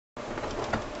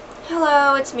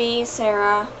Hello, it's me,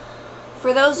 Sarah.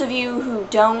 For those of you who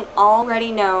don't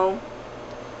already know,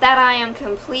 that I am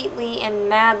completely and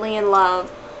madly in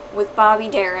love with Bobby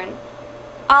Darin,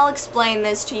 I'll explain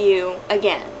this to you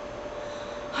again.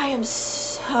 I am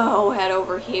so head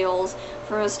over heels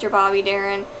for Mr. Bobby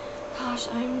Darin. Gosh,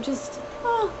 I'm just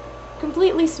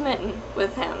completely smitten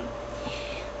with him.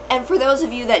 And for those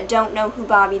of you that don't know who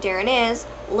Bobby Darin is,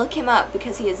 look him up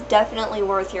because he is definitely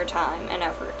worth your time and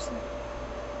effort.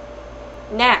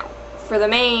 Now, for the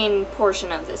main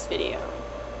portion of this video.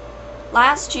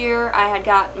 Last year, I had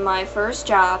gotten my first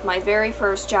job, my very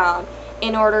first job,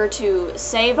 in order to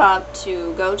save up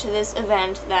to go to this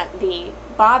event that the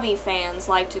Bobby fans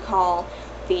like to call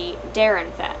the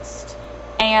Darinfest.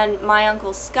 And my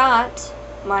Uncle Scott,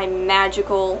 my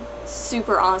magical,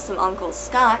 super awesome Uncle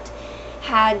Scott,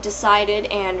 had decided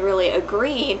and really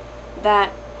agreed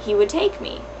that he would take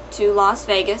me to Las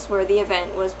Vegas where the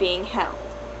event was being held.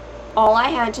 All I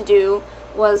had to do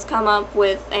was come up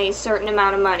with a certain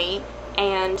amount of money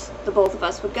and the both of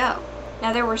us would go.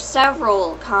 Now there were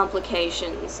several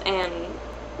complications, and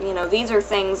these are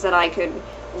things that I could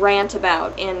rant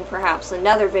about in perhaps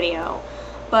another video,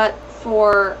 but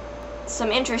for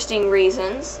some interesting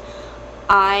reasons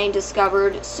I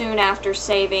discovered soon after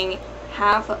saving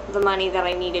half of the money that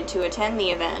I needed to attend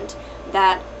the event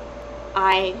that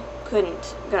I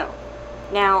couldn't go.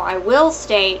 Now I will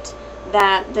state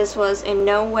that this was in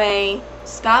no way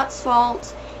Scott's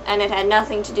fault, and it had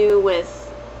nothing to do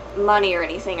with money or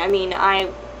anything. I mean, I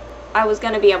was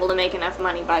going to be able to make enough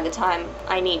money by the time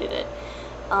I needed it.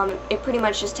 It pretty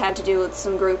much just had to do with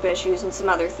some group issues and some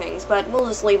other things, but we'll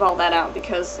just leave all that out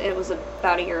because it was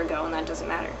about a year ago and that doesn't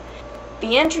matter.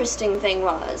 The interesting thing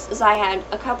is I had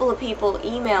a couple of people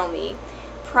email me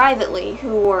privately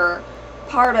who were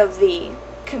part of the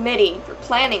committee for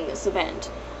planning this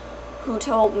event, who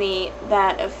told me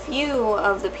that a few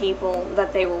of the people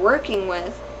that they were working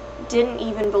with didn't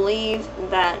even believe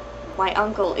that my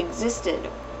uncle existed,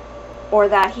 or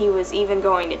that he was even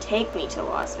going to take me to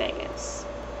Las Vegas.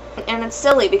 And it's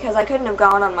silly because I couldn't have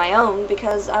gone on my own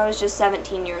because I was just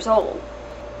 17 years old.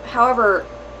 However,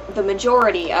 the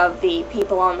majority of the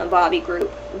people on the Bobby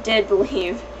group did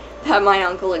believe that my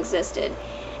uncle existed,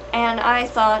 and I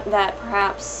thought that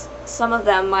perhaps some of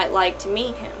them might like to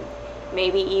meet him,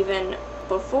 maybe even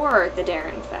before the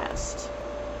Darinfest.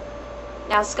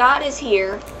 Now Scott is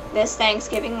here this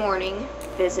Thanksgiving morning,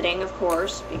 visiting of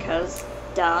course, because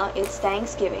duh, it's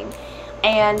Thanksgiving,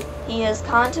 and he is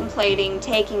contemplating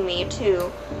taking me to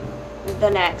the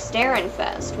next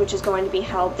Darinfest, which is going to be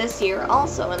held this year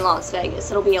also in Las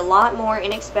Vegas. It'll be a lot more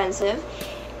inexpensive,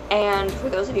 and for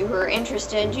those of you who are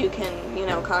interested, you can,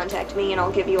 contact me and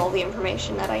I'll give you all the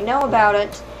information that I know about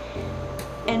it,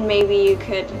 and maybe you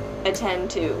could attend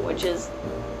too, which is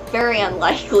very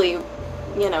unlikely,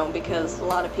 because a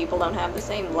lot of people don't have the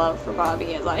same love for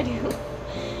Bobby as I do.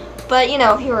 But,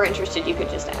 if you were interested, you could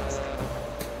just ask.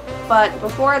 But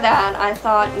before that, I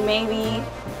thought maybe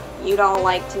you'd all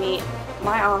like to meet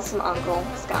my awesome Uncle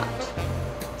Scott.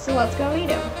 So let's go meet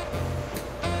him.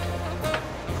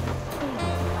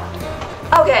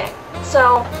 Okay,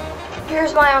 so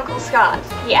here's my Uncle Scott.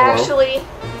 He actually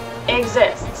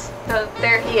exists. So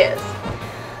there he is.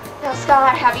 Now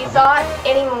Scott, have you thought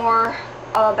any more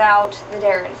about the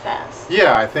Darinfest?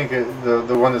 Yeah, I think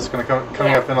the one that's going to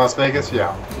coming up in Las Vegas,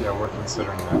 yeah, we're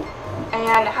considering that.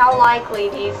 And how likely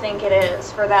do you think it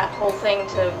is for that whole thing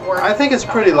to work? I think it's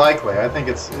pretty likely. I think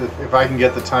it's, if I can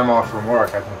get the time off from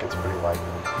work, I think it's pretty likely.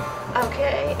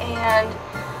 Okay, and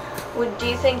do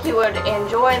you think you would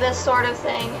enjoy this sort of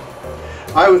thing?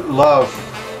 I would love,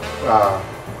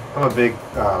 I'm a big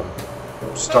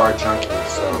star junkie,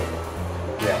 so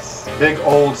yes, big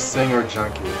old singer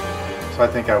junkie, so I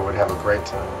think I would have a great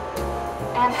time.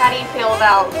 And how do you feel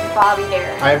about Bobby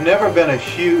Darin? I've never been a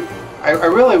huge,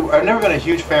 I've never been a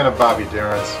huge fan of Bobby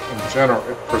Darin's in general,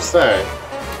 per se.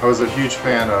 I was a huge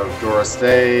fan of Doris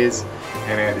Day's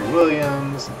and Andy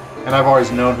Williams, and I've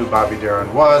always known who Bobby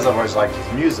Darin was. I've always liked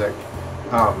his music,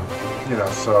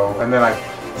 so, and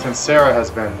then since Sarah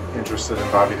has been interested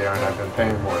in Bobby Darin, I've been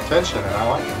paying more attention, and I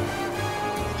like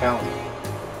him. He's talented.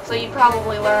 So you'd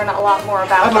probably learn a lot more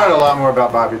about I'd learn a lot more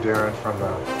about Bobby Darin from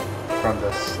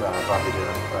this Bobby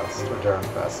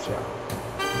Darinfest, yeah.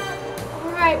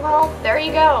 Alright, well, there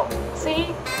you go. See?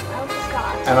 Uncle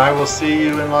Scott. And I will see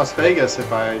you in Las Vegas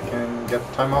if I can get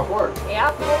the time off work.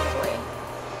 Yeah, hopefully.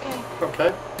 Okay.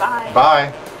 Okay. Bye.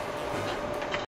 Bye.